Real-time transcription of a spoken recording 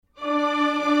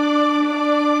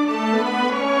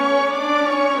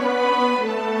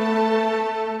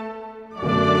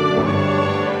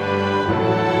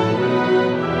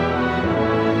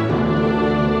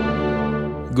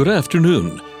Good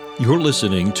afternoon. You're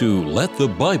listening to Let the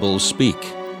Bible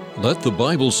Speak. Let the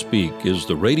Bible Speak is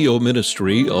the radio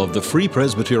ministry of the Free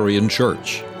Presbyterian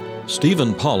Church.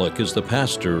 Stephen Pollock is the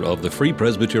pastor of the Free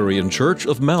Presbyterian Church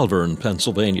of Malvern,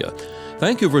 Pennsylvania.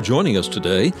 Thank you for joining us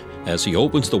today as he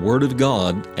opens the Word of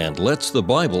God and lets the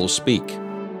Bible speak. I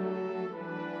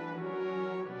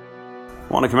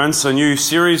want to commence a new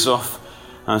series of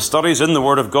studies in the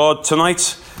Word of God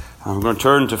tonight. We're going to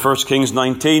turn to 1 Kings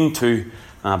 19 to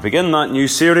begin that new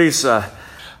series. We're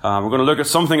going to look at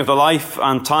something of the life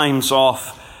and times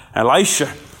of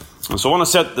Elisha. And so I want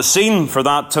to set the scene for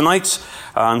that tonight.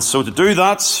 And so to do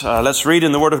that, let's read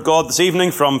in the Word of God this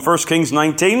evening from 1 Kings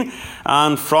 19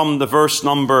 and from the verse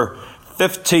number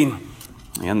 15.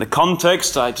 In the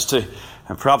context, just to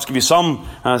perhaps give you some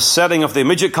setting of the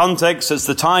immediate context, it's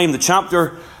the time, the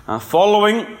chapter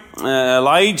following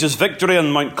Elijah's victory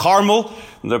on Mount Carmel.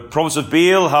 The prophets of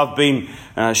Baal have been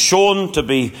shown to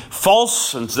be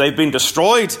false, and they've been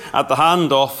destroyed at the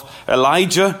hand of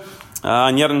Elijah.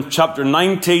 And yet in chapter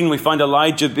 19 we find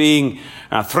Elijah being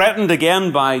threatened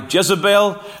again by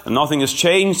Jezebel, and nothing has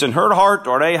changed in her heart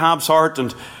or Ahab's heart.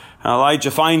 And Elijah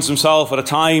finds himself at a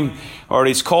time where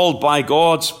he's called by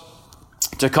God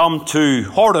to come to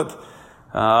Horeb.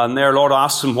 And there Lord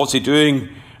asks him, what's he doing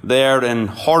there in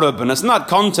Horeb? And it's in that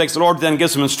context the Lord then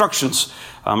gives him instructions.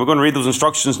 We're going to read those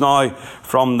instructions now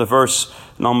from the verse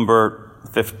number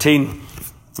 15.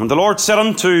 And the Lord said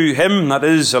unto him, that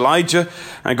is Elijah,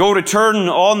 Go return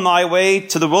on thy way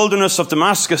to the wilderness of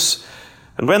Damascus,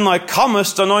 and when thou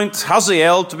comest, anoint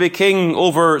Hazael to be king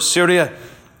over Syria.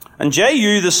 And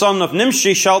Jehu the son of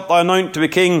Nimshi shalt thou anoint to be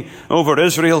king over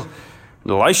Israel.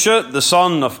 And Elisha the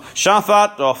son of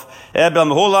Shaphat of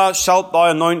Abel-Meholah shalt thou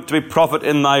anoint to be prophet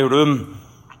in thy room.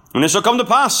 And it shall come to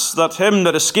pass that him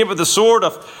that escapeth the sword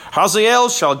of Hazael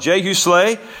shall Jehu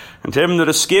slay, and him that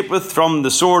escapeth from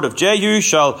the sword of Jehu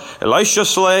shall Elisha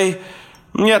slay.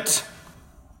 And yet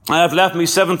I have left me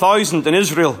 7,000 in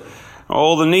Israel,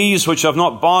 all the knees which have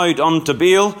not bowed unto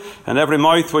Baal, and every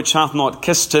mouth which hath not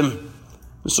kissed him.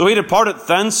 And so he departed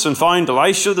thence, and found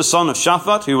Elisha the son of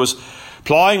Shaphat, who was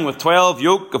ploughing with 12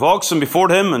 yoke of oxen before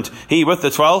him, and he with the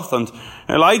 12th. And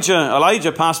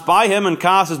Elijah passed by him and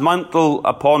cast his mantle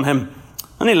upon him.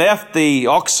 And he left the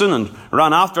oxen and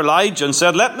ran after Elijah and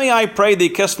said, Let me, I pray thee,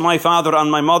 kiss my father and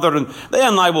my mother, and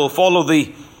then I will follow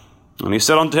thee. And he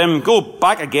said unto him, Go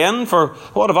back again, for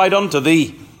what have I done to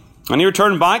thee? And he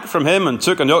returned back from him and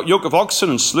took a yoke of oxen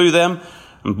and slew them,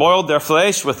 and boiled their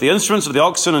flesh with the instruments of the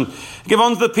oxen, and gave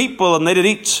unto the people, and they did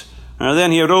eat. And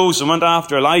then he arose and went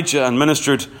after Elijah and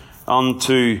ministered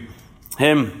unto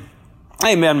him.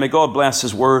 Amen. May God bless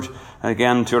His word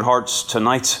again to your hearts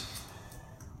tonight.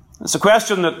 It's a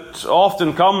question that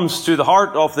often comes to the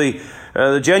heart of the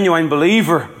genuine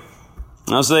believer.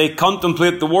 As they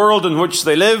contemplate the world in which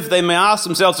they live, they may ask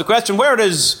themselves the question, where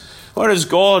is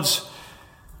God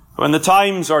when the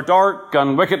times are dark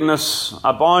and wickedness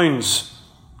abounds?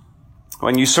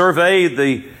 When you survey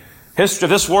the history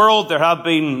of this world, there have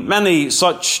been many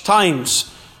such times.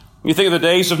 You think of the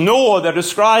days of Noah, they're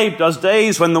described as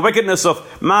days when the wickedness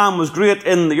of man was great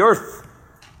in the earth.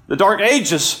 The Dark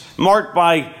Ages, marked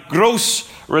by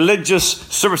gross religious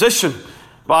superstition,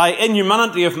 by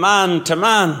inhumanity of man to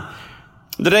man.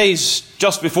 The days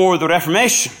just before the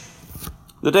Reformation.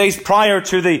 The days prior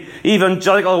to the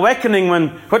evangelical awakening, when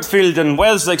Whitefield and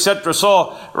Wesley, etc.,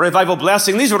 saw revival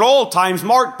blessing. These were all times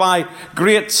marked by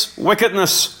great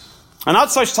wickedness. And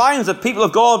at such times, the people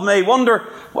of God may wonder,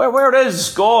 where is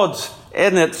God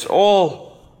in it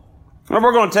all? And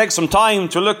we're going to take some time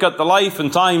to look at the life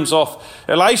and times of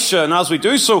Elisha. And as we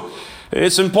do so,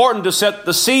 it's important to set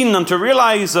the scene and to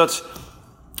realize that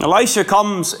Elisha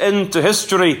comes into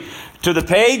history, to the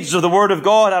pages of the Word of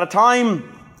God, at a time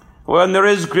when there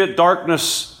is great darkness,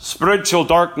 spiritual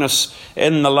darkness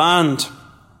in the land.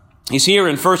 He's here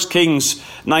in 1 Kings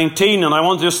 19, and I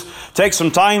want to just take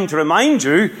some time to remind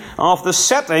you of the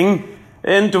setting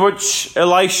into which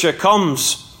Elisha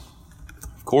comes.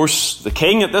 Of course, the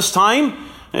king at this time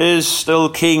is still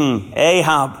King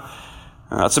Ahab.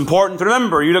 That's important to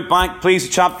remember. You look back, please,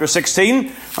 to chapter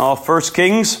 16 of 1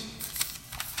 Kings,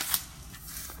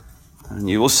 and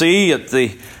you will see at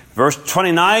the verse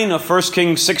 29 of 1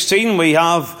 Kings 16, we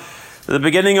have the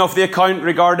beginning of the account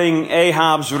regarding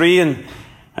Ahab's reign.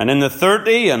 And in the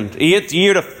 38th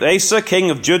year of Asa,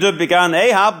 king of Judah, began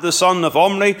Ahab the son of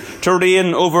Omri to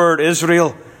reign over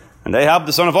Israel. And Ahab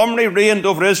the son of Omri reigned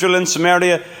over Israel in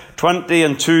Samaria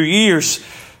 22 years.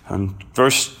 And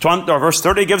verse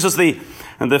 30 gives us the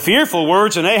fearful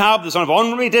words, And Ahab the son of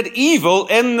Omri did evil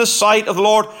in the sight of the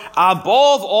Lord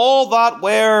above all that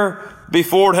were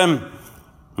before him.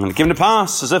 And it came to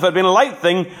pass, as if it had been a light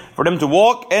thing, for him to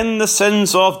walk in the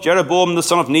sins of Jeroboam the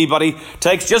son of Nebat. He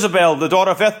takes Jezebel, the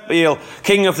daughter of Ethbaal,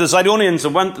 king of the Zidonians,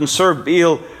 and went and served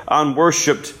Baal and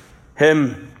worshipped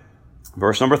him.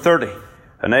 Verse number 30.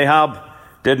 And Ahab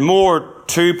did more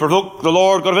to provoke the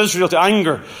Lord God of Israel to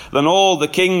anger than all the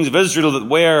kings of Israel that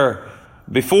were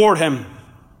before him.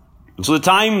 And so the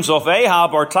times of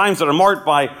Ahab are times that are marked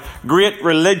by great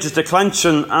religious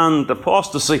declension and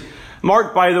apostasy,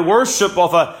 marked by the worship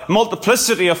of a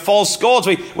multiplicity of false gods.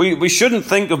 We shouldn't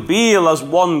think of Baal as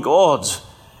one god.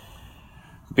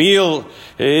 Baal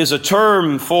is a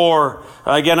term for,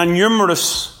 again, a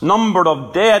numerous number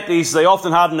of deities. They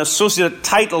often had an associated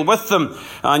title with them,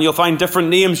 and you'll find different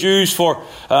names used for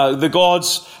the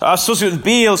gods associated with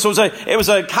Baal. So it was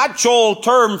a catch-all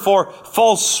term for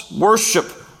false worship.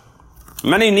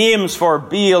 Many names for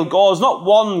Baal gods, not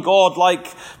one god like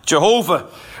Jehovah.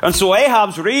 And so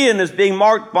Ahab's reign is being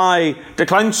marked by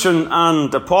declension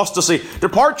and apostasy,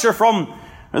 departure from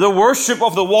the worship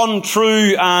of the one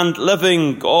true and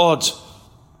living God.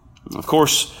 Of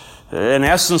course, in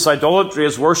essence, idolatry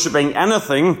is worshipping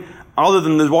anything other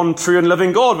than the one true and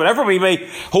living God. Whatever we may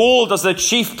hold as the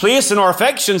chief place in our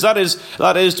affections, that is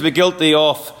to be guilty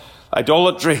of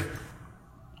idolatry.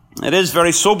 It is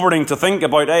very sobering to think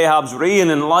about Ahab's reign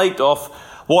in light of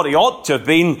what he ought to have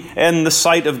been in the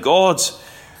sight of God.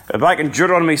 Back in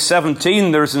Deuteronomy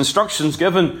 17, there's instructions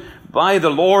given by the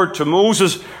Lord to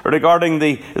Moses regarding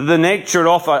the nature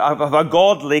of a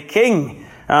godly king.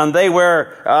 And they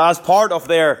were, as part of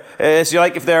their,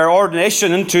 if their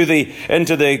ordination into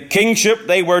the kingship,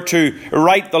 they were to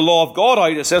write the law of God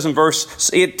out. It says in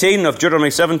verse 18 of Deuteronomy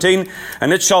 17,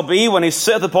 and it shall be when he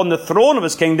sitteth upon the throne of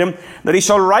his kingdom, that he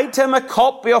shall write him a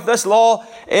copy of this law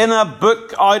in a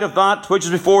book out of that which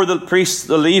is before the priests,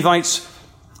 the Levites,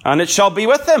 and it shall be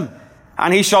with him.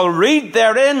 And he shall read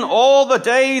therein all the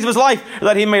days of his life,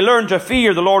 that he may learn to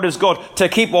fear the Lord his God, to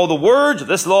keep all the words of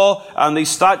this law and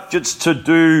these statutes to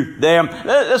do them.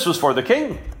 This was for the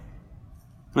king.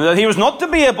 That he was not to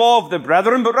be above the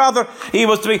brethren, but rather he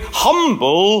was to be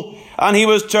humble, and he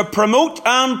was to promote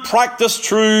and practice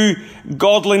true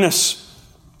godliness.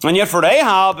 And yet for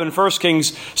Ahab in 1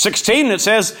 Kings 16, it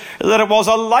says that it was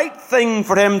a light thing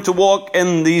for him to walk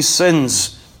in these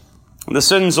sins. The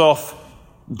sins of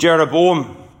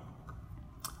Jeroboam,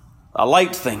 a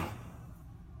light thing.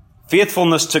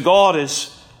 Faithfulness to God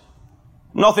is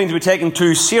nothing to be taken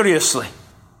too seriously.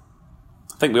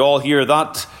 I think we all hear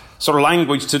that sort of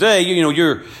language today.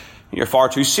 You're far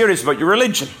too serious about your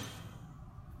religion.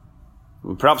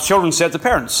 Perhaps children say it to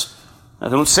parents. If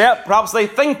they don't say it, perhaps they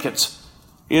think it.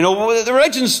 The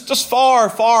religion's just far,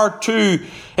 far too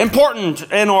important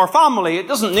in our family. It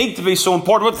doesn't need to be so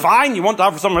important. But fine, you want to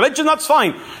have some religion, that's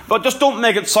fine. But just don't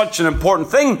make it such an important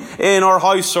thing in our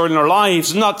house or in our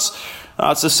lives. And that's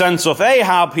the sense of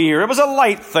Ahab here. It was a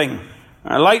light thing.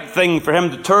 A light thing for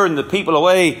him to turn the people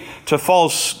away to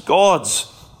false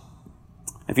gods.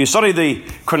 If you study the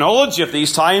chronology of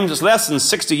these times, it's less than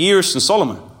 60 years since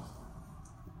Solomon.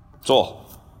 That's all.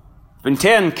 It's been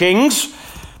 10 kings.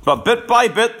 But bit by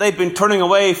bit, they've been turning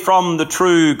away from the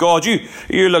true God.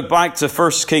 You look back to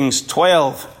 1 Kings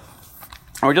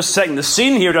 12. We're just setting the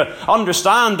scene here to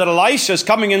understand that Elisha is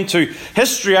coming into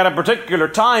history at a particular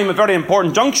time, a very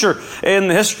important juncture in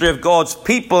the history of God's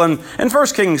people. And in 1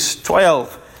 Kings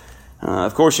 12,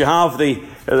 of course, you have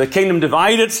the kingdom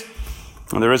divided.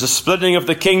 And there is a splitting of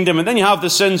the kingdom. And then you have the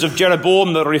sins of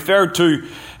Jeroboam that are referred to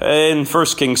in 1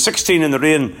 Kings 16 in the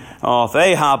reign of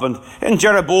Ahab. And in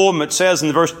Jeroboam, it says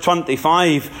in verse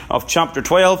 25 of chapter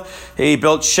 12, he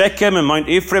built Shechem and Mount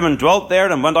Ephraim and dwelt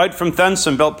there, and went out from thence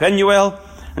and built Penuel.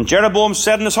 And Jeroboam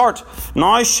said in his heart,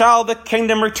 now shall the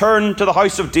kingdom return to the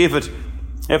house of David.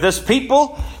 If this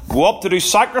people go up to do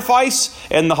sacrifice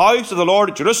in the house of the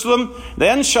Lord at Jerusalem,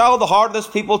 then shall the heart of this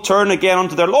people turn again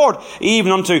unto their Lord,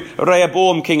 even unto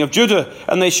Rehoboam king of Judah,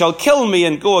 and they shall kill me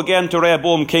and go again to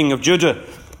Rehoboam king of Judah.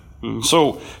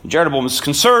 So Jeroboam is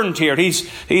concerned here. He's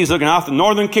looking after the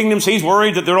northern kingdoms. He's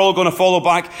worried that they're all going to follow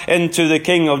back into the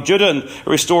king of Judah and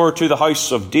restore to the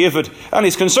house of David. And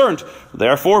he's concerned.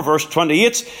 Therefore, verse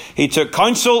 28, he took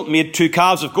counsel, made 2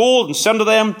 calves of gold, and said unto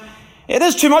them, it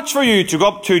is too much for you to go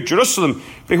up to Jerusalem.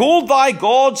 Behold thy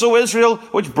gods, O Israel,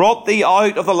 which brought thee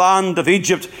out of the land of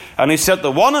Egypt. And he set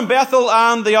the one in Bethel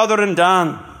and the other in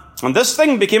Dan. And this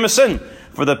thing became a sin,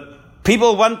 for the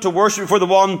people went to worship before the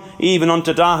one, even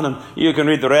unto Dan. And you can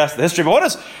read the rest of the history.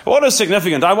 But what is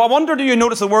significant? I wonder, do you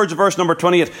notice the words of verse number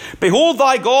 28? Behold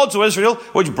thy gods, O Israel,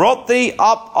 which brought thee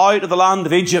up out of the land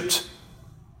of Egypt.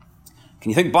 Can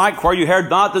you think back where you heard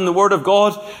that in the Word of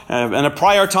God? In a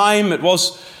prior time, it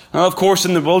was, of course,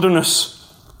 in the wilderness.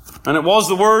 And it was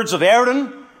the words of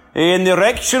Aaron in the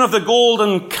erection of the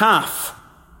golden calf.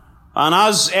 And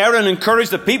as Aaron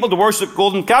encouraged the people to worship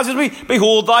golden calves, he said,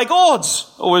 "Behold thy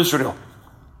gods, O Israel."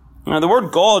 Now the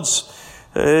word gods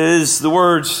is the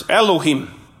word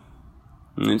Elohim.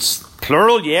 And it's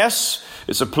plural, yes.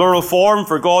 It's a plural form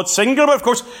for God singular, but of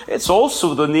course it's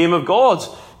also the name of God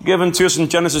given to us in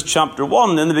Genesis chapter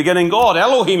 1. In the beginning, God,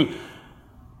 Elohim.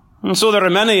 And so there are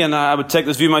many, and I would take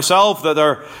this view myself,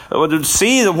 that would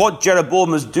see that what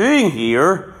Jeroboam is doing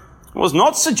here was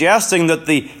not suggesting that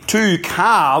the two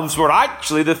calves were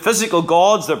actually the physical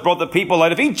gods that brought the people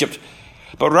out of Egypt.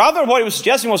 But rather what he was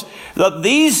suggesting was that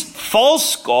these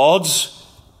false gods,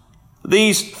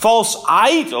 these false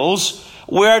idols,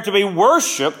 were to be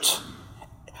worshipped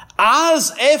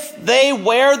as if they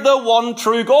were the one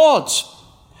true God.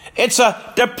 It's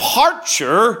a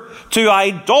departure to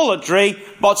idolatry,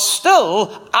 but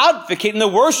still advocating the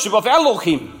worship of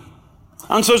Elohim.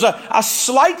 And so there's a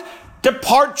slight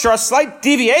departure, a slight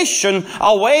deviation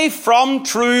away from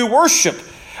true worship.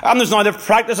 And there's now the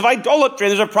practice of idolatry,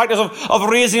 and there's a practice of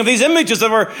raising of these images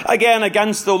that were, again,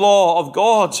 against the law of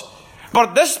God. But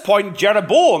at this point,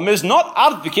 Jeroboam is not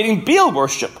advocating Baal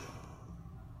worship.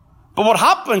 But what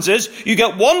happens is, you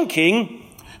get one king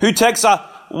who takes a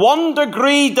 1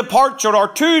 degree departure or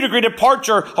 2 degree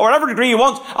departure, or whatever degree you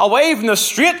want, away from the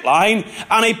straight line,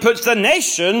 and he puts the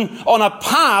nation on a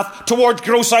path towards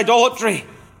gross idolatry.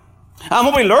 And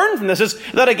what we learn from this is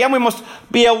that, again, we must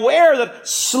be aware that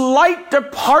slight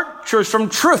departures from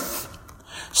truth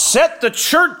set the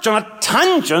church on a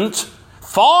tangent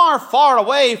far, far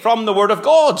away from the Word of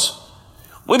God.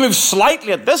 We move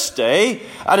slightly at this day,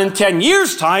 and in 10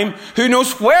 years' time, who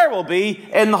knows where we'll be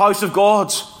in the house of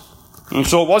God. And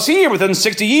so it was here. Within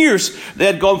 60 years, they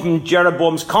had gone from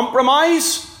Jeroboam's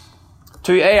compromise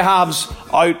to Ahab's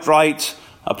outright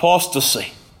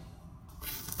apostasy.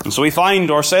 And so we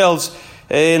find ourselves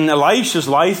in Elisha's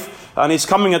life, and he's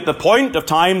coming at the point of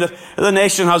time that the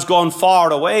nation has gone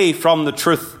far away from the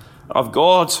truth of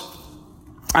God.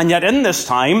 And yet in this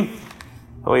time,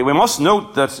 we must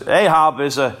note that Ahab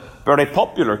is a very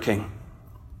popular king.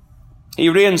 He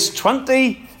reigns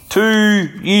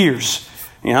 22 years.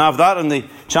 You have that in the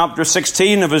chapter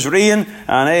 16 of his reign.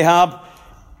 And Ahab,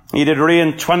 he did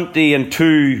reign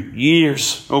 22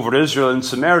 years over Israel and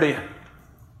Samaria.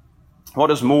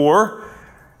 What is more,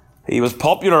 he was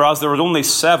popular as there was only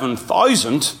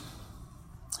 7,000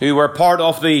 who were part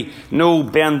of the No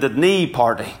Bended Knee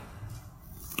party.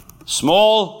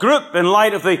 Small group in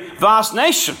light of the vast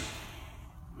nation.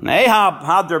 And Ahab,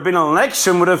 had there been an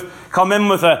election, would have come in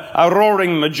with a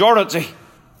roaring majority.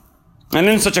 And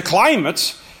in such a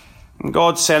climate,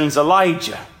 God sends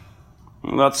Elijah.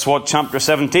 And that's what chapter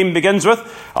 17 begins with.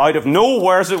 Out of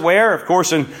nowhere, as it were, of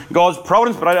course in God's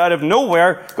providence, but out of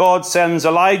nowhere, God sends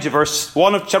Elijah, verse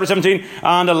 1 of chapter 17,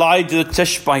 and Elijah the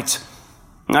Tishbite.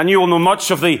 And you will know much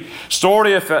of the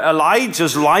story of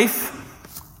Elijah's life.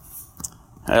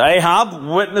 Ahab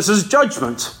witnesses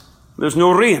judgment. There's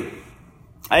no rain.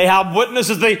 Ahab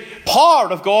witnesses the power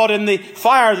of God in the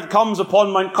fire that comes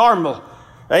upon Mount Carmel.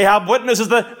 Ahab witnesses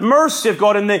the mercy of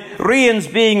God in the rains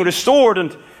being restored,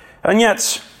 and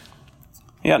yet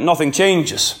nothing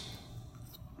changes.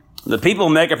 The people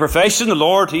make a profession, the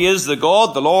Lord, He is the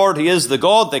God, the Lord, He is the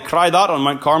God. They cry that on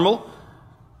Mount Carmel.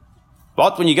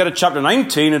 But when you get to chapter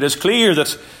 19, it is clear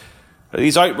that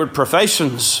these outward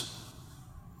professions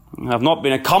have not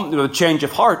been accompanied with a change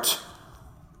of heart.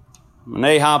 And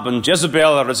Ahab and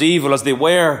Jezebel are as evil as they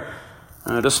were,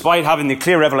 despite having the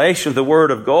clear revelation of the Word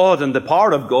of God and the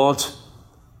power of God.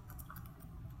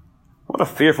 What a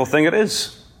fearful thing it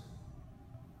is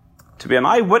to be an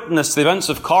eyewitness to the events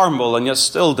of Carmel and yet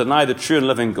still deny the true and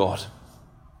living God.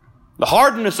 The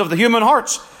hardness of the human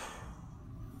hearts. Do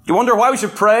you wonder why we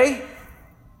should pray?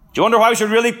 Do you wonder why we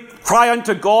should really cry out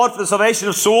to God for the salvation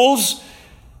of souls?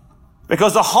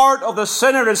 Because the heart of the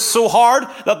sinner is so hard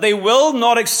that they will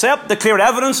not accept the clear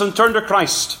evidence and turn to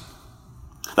Christ.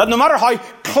 That no matter how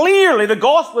clearly the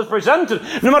gospel is presented,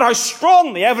 no matter how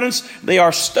strong the evidence, they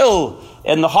are still,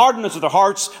 in the hardness of their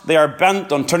hearts, they are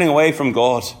bent on turning away from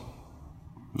God.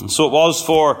 And so it was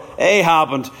for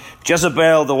Ahab and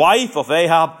Jezebel, the wife of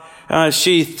Ahab.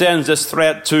 She sends this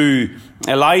threat to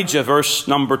Elijah, verse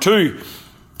number 2.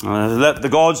 Let the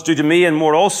gods do to me and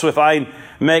more also if I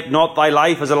make not thy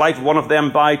life as the life of one of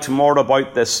them by tomorrow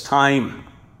about this time.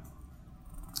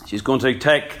 She's going to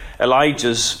take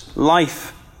Elijah's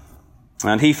life.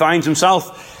 And he finds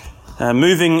himself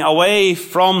moving away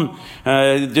from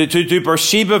to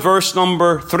Beersheba, verse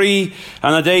number 3,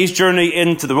 and a day's journey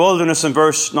into the wilderness in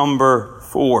verse number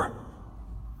 4.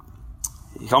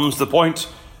 He comes to the point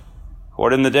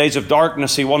or in the days of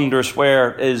darkness he wonders,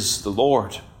 where is the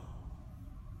Lord?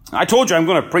 I told you I'm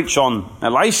going to preach on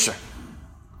Elisha.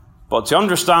 But to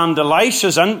understand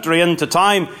Elisha's entry into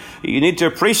time, you need to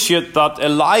appreciate that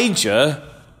Elijah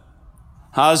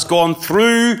has gone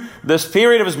through this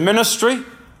period of his ministry,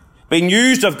 being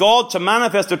used of God to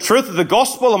manifest the truth of the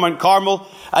gospel on Mount Carmel,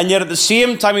 and yet at the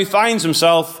same time he finds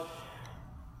himself,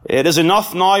 it is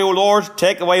enough now, O Lord,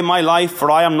 take away my life, for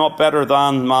I am not better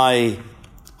than my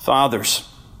fathers.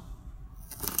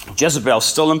 Jezebel's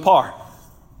still in power.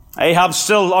 Ahab's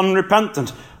still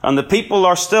unrepentant. And the people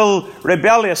are still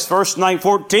rebellious. Verse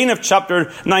 14 of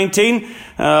chapter 19,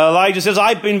 Elijah says,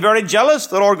 I've been very jealous,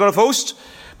 the Lord God of hosts,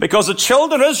 because the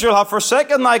children of Israel have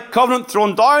forsaken thy covenant,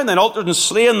 thrown down thine altars, and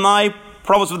slain thy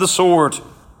prophets with the sword.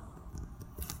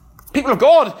 People of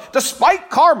God,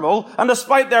 despite Carmel and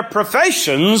despite their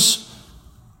professions,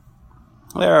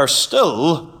 they are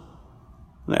still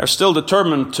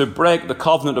determined to break the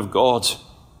covenant of God.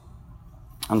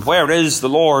 And where is the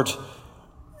Lord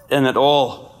in it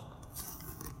all?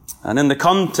 And in the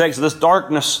context of this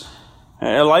darkness,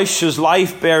 Elisha's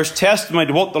life bears testimony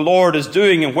to what the Lord is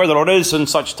doing and where the Lord is in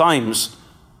such times.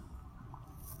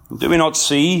 Do we not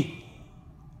see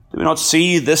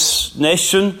this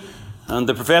nation and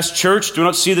the professed church? Do we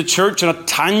not see the church on a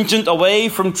tangent away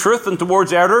from truth and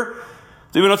towards error?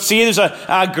 Do we not see there's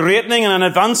a greatening and an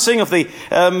advancing of the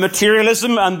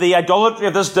materialism and the idolatry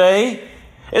of this day?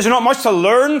 Is there not much to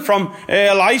learn from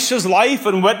Elisha's life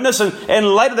and witness, and in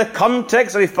light of the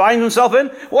context that he finds himself in?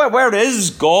 Where is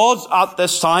God at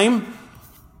this time?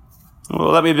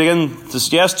 Well, let me begin to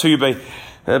suggest to you by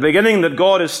the beginning that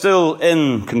God is still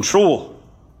in control.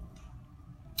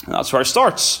 And that's where it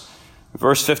starts.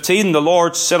 Verse 15, the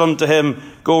Lord said unto him,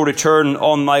 Go, return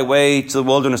on thy way to the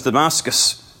wilderness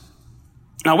Damascus.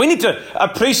 Now we need to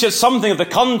appreciate something of the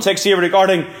context here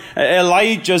regarding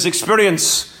Elijah's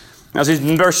experience. As he's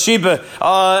in Beersheba,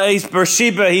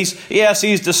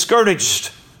 he's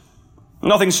discouraged.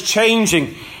 Nothing's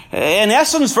changing. In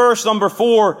essence, verse number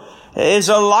 4 is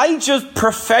Elijah's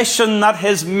profession that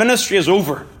his ministry is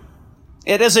over.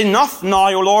 It is enough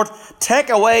now, O Lord, take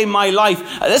away my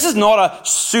life. This is not a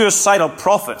suicidal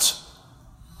prophet,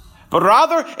 but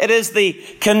rather it is the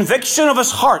conviction of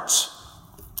his heart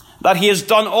that he has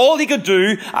done all he could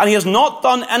do, and he has not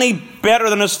done any better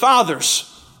than his fathers.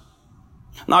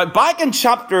 Now, back in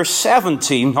chapter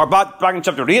 17, or back in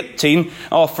chapter 18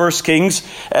 of 1 Kings,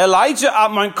 Elijah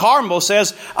at Mount Carmel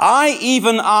says,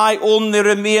 I only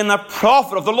remain a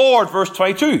prophet of the Lord, verse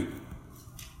 22.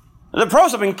 The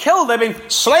prophets have been killed, they've been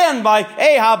slain by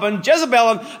Ahab and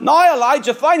Jezebel, and now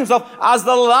Elijah finds himself as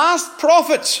the last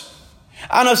prophet.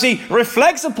 And as he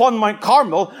reflects upon Mount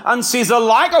Carmel and sees a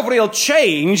lack of real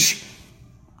change,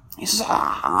 he says,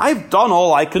 I've done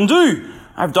all I can do.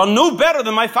 I've done no better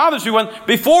than my fathers who went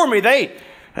before me.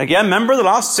 Again, remember, the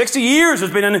last 60 years has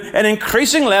been an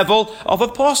increasing level of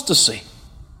apostasy.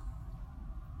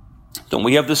 Don't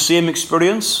we have the same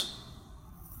experience?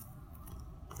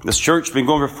 This church has been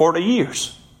going for 40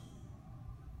 years.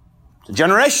 It's a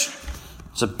generation.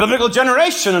 It's a biblical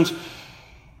generation. And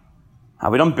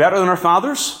have we done better than our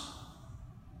fathers?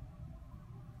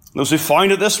 Those who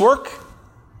founded this work?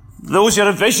 Those who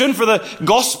had a vision for the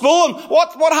gospel? And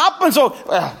what happens?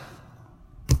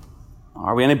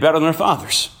 Are we any better than our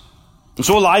fathers? And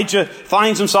so Elijah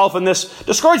finds himself in this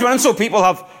discouragement. And so people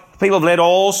have laid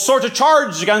all sorts of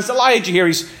charges against Elijah here.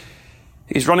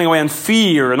 He's running away in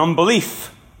fear and unbelief.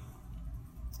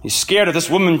 He's scared of this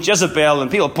woman Jezebel,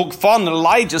 and people poke fun at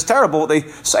Elijah. It's terrible what they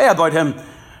say about him.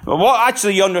 But what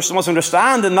actually you must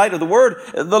understand in light of the word,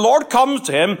 the Lord comes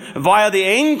to him via the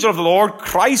angel of the Lord,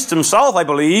 Christ himself, I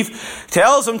believe,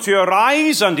 tells him to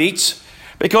arise and eat,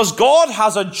 because God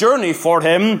has a journey for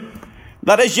him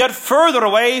that is yet further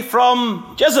away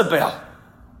from Jezebel.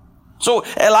 So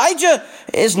Elijah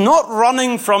is not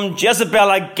running from Jezebel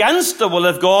against the will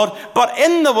of God, but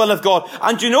in the will of God.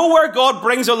 And do you know where God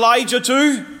brings Elijah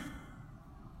to?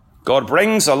 God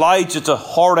brings Elijah to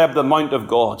Horeb, the mount of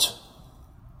God.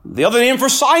 The other name for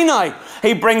Sinai.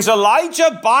 He brings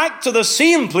Elijah back to the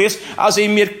same place as he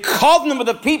made covenant with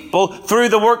the people through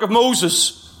the work of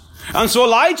Moses. And so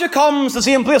Elijah comes to the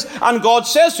same place, and God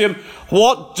says to him,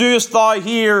 What doest thou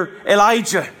here,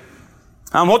 Elijah?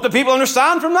 And what do people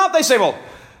understand from that? They say, well,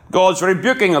 God's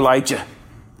rebuking Elijah.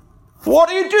 What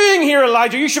are you doing here,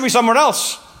 Elijah? You should be somewhere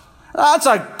else. That's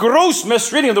a gross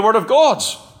misreading of the Word of God.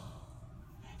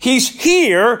 He's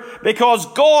here because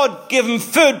God gave him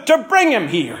food to bring him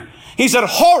here. He's at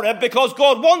Horeb because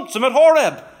God wants him at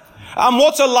Horeb. And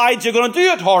what's Elijah going to do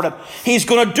at Horeb? He's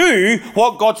going to do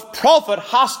what God's prophet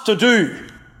has to do.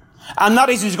 And that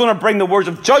is, he's going to bring the words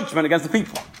of judgment against the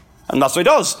people. And that's what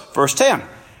he does. Verse 10.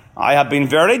 I have been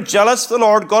very jealous, the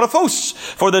Lord God of hosts,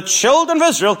 for the children of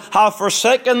Israel have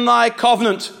forsaken thy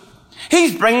covenant.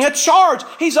 He's bringing a charge.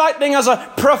 He's acting as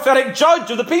a prophetic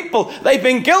judge of the people. They've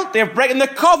been guilty of breaking the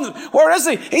covenant. Where is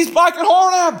he? He's back at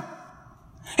Horeb.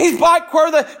 He's back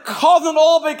where the covenant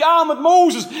all began with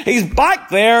Moses. He's back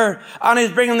there, and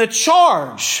he's bringing the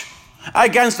charge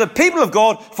against the people of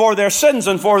God for their sins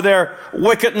and for their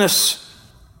wickedness.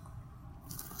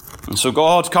 And so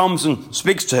God comes and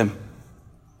speaks to him,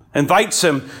 invites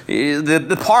him.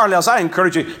 The parallels, I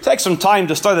encourage you, take some time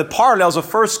to study the parallels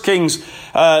of 1 Kings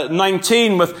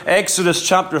 19 with Exodus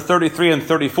chapter 33 and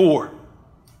 34.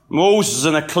 Moses is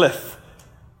in a cliff.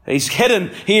 He's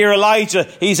hidden. Here Elijah,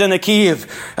 he's in a cave.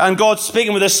 And God's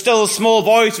speaking with a still small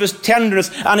voice of his tenderness.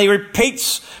 And he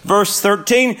repeats verse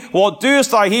 13, what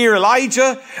doest thou here,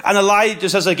 Elijah? And Elijah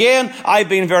says again, I've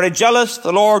been very jealous,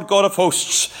 the Lord God of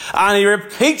hosts. And he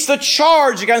repeats the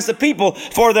charge against the people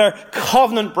for their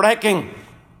covenant breaking.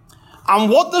 And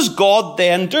what does God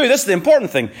then do? This is the important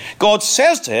thing. God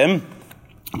says to him,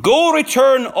 go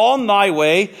return on thy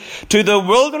way to the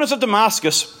wilderness of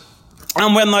Damascus,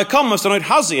 and when thou comest, anoint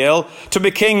Hazael to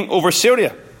be king over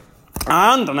Syria.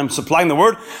 And I'm supplying the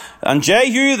word, and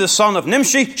Jehu the son of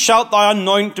Nimshi shalt thou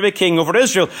anoint to be king over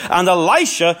Israel, and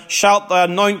Elisha shalt thou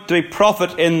anoint to be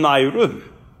prophet in thy room.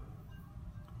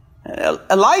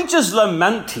 Elijah's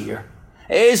lament here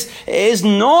is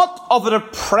not of a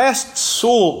depressed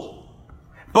soul,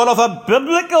 but of a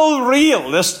biblical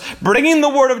realist bringing the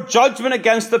word of judgment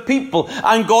against the people,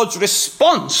 and God's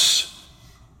response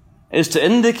is to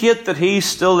indicate that he's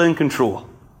still in control.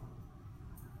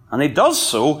 And he does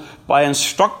so by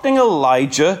instructing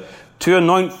Elijah to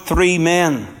anoint 3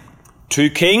 men. 2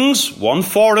 kings, 1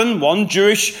 foreign, 1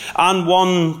 Jewish, and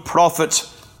 1 prophet.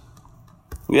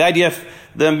 The idea of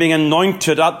them being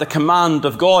anointed at the command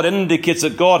of God indicates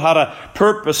that God had a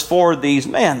purpose for these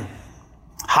men.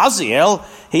 Hazael,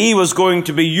 he was going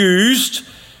to be used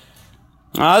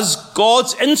as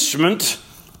God's instrument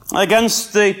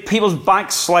against the people's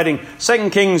backsliding. 2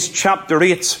 Kings chapter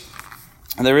 8.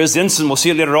 And there is the incident, we'll see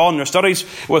it later on in our studies,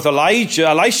 with Elisha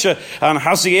and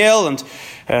Hazael. And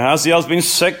Hazael's been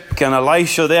sick, and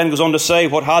Elisha then goes on to say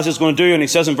what Hazael's going to do. And he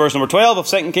says in verse number 12 of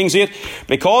 2 Kings 8,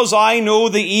 because I know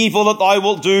the evil that thou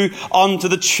wilt do unto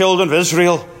the children of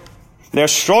Israel. Their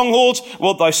strongholds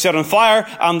wilt thou set on fire,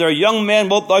 and their young men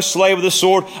wilt thou slay with the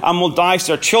sword, and will dice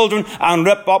their children, and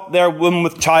rip up their womb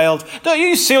with child. Do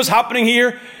you see what's happening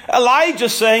here?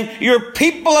 Elijah's saying, your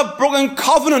people have broken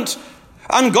covenant.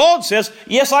 And God says,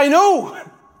 yes, I know.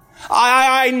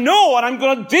 I know, and I'm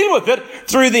going to deal with it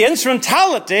through the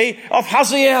instrumentality of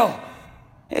Hazael.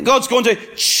 God's going to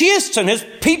chasten his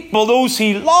people, those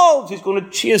he loves. He's going to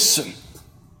chasten.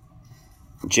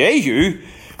 Jehu,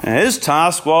 his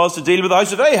task was to deal with the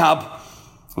house of Ahab.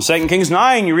 In 2 Kings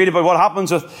 9, you read about what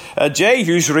happens with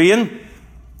Jehu's reign.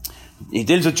 He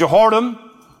deals with Jehoram.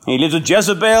 He lives with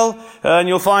Jezebel. And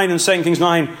you'll find in 2 Kings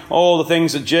 9 all the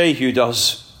things that Jehu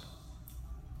does.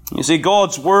 You see,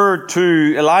 God's word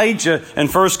to Elijah in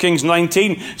 1 Kings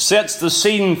 19 sets the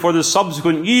scene for the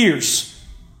subsequent years.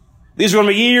 These are going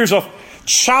to be years of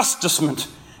chastisement.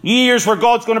 Years where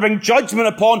God's going to bring judgment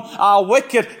upon a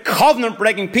wicked,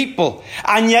 covenant-breaking people.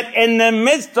 And yet, in the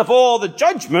midst of all the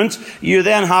judgment, you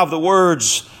then have the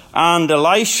words, and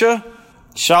Elisha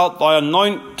shalt thou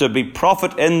anoint to be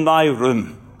prophet in thy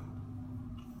room.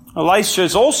 Elisha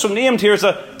is also named here as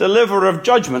a deliverer of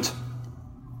judgment.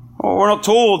 We're not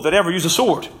told that he ever used a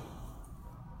sword.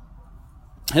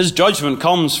 His judgment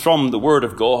comes from the word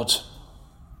of God.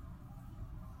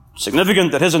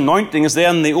 Significant that his anointing is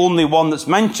then the only one that's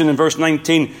mentioned in verse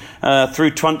 19 through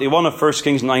 21 of 1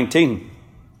 Kings 19.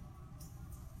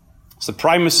 It's the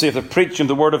primacy of the preaching of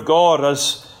the word of God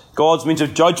as God's means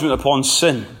of judgment upon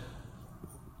sin.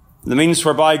 The means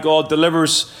whereby God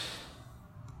delivers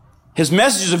his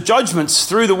messages of judgments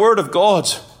through the word of God.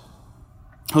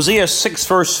 Hosea 6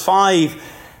 verse 5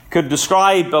 could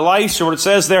describe Elisha, where it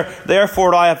says there,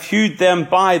 therefore I have hewed them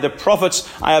by the prophets,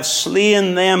 I have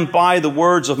slain them by the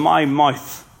words of my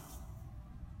mouth.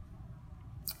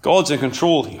 God's in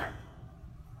control here.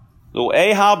 Though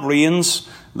Ahab reigns,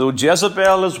 though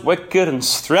Jezebel is wicked and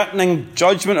threatening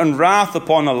judgment and wrath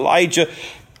upon Elijah,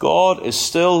 God is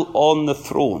still on the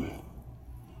throne.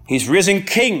 He's raising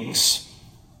kings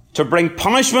to bring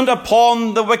punishment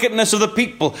upon the wickedness of the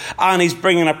people. And he's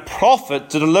bringing a prophet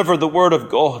to deliver the word of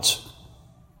God.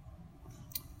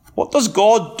 What does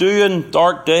God do in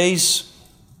dark days?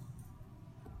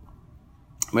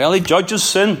 Well, he judges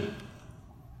sin.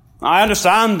 I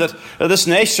understand that this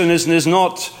nation is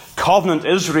not covenant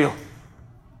Israel.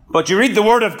 But you read the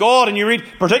word of God, and you read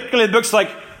particularly books like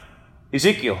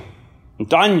Ezekiel and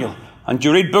Daniel, and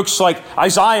you read books like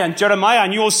Isaiah and Jeremiah,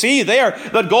 and you will see there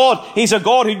that God, He's a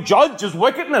God who judges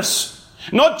wickedness,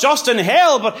 not just in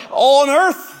hell, but on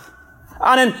earth.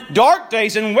 And in dark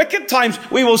days, in wicked times,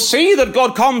 we will see that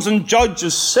God comes and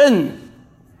judges sin.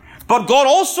 But God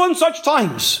also in such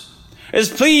times is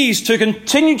pleased to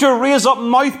continue to raise up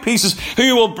mouthpieces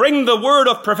who will bring the word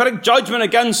of prophetic judgment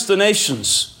against the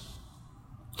nations.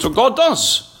 So God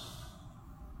does.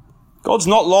 God's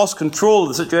not lost control of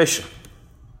the situation.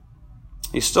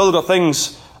 He's still got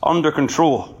things under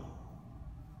control.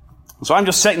 So I'm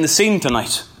just setting the scene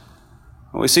tonight.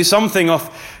 We see something of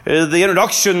the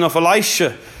introduction of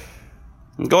Elisha.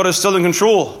 And God is still in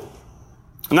control.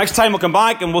 The next time we'll come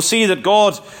back and we'll see that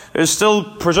God is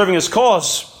still preserving His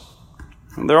cause.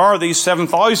 And there are these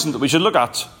 7,000 that we should look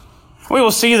at. We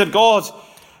will see that God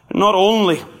not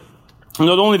only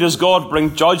does God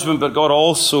bring judgment, but God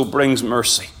also brings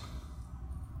mercy.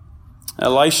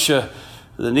 Elisha,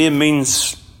 the name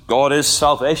means God is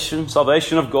salvation,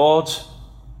 salvation of God.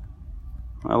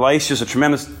 Elisha is a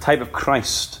tremendous type of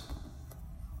Christ.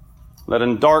 That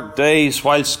in dark days,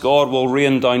 whilst God will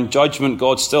rain down judgment,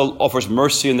 God still offers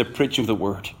mercy in the preaching of the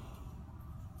word.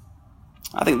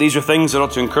 I think these are things that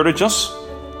ought to encourage us.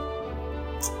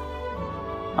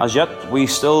 As yet, we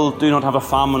still do not have a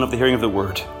famine of the hearing of the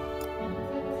word.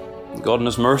 God in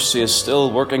His mercy is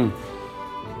still working,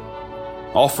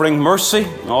 offering mercy,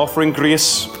 offering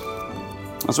grace,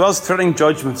 as well as threatening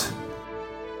judgment.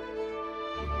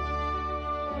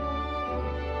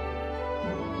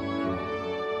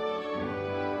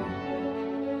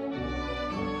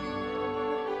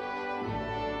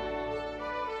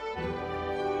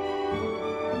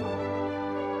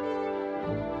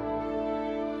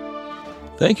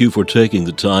 Thank you for taking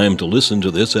the time to listen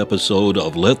to this episode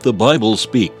of Let the Bible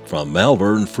Speak from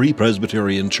Malvern Free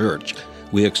Presbyterian Church.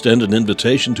 We extend an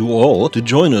invitation to all to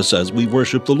join us as we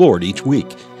worship the Lord each week.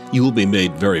 You will be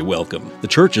made very welcome. The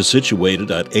church is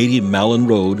situated at 80 Mallon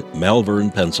Road,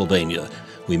 Malvern, Pennsylvania.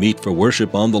 We meet for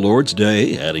worship on the Lord's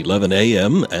Day at 11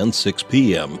 a.m. and 6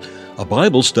 p.m. A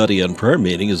Bible study and prayer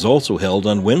meeting is also held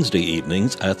on Wednesday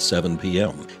evenings at 7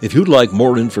 p.m. If you'd like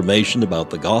more information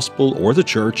about the gospel or the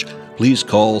church, please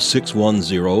call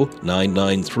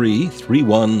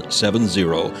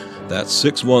 610-993-3170. That's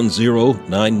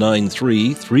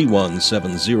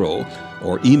 610-993-3170.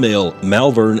 Or email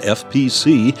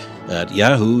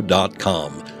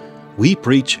malvernfpc@yahoo.com. We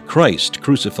preach Christ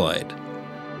crucified.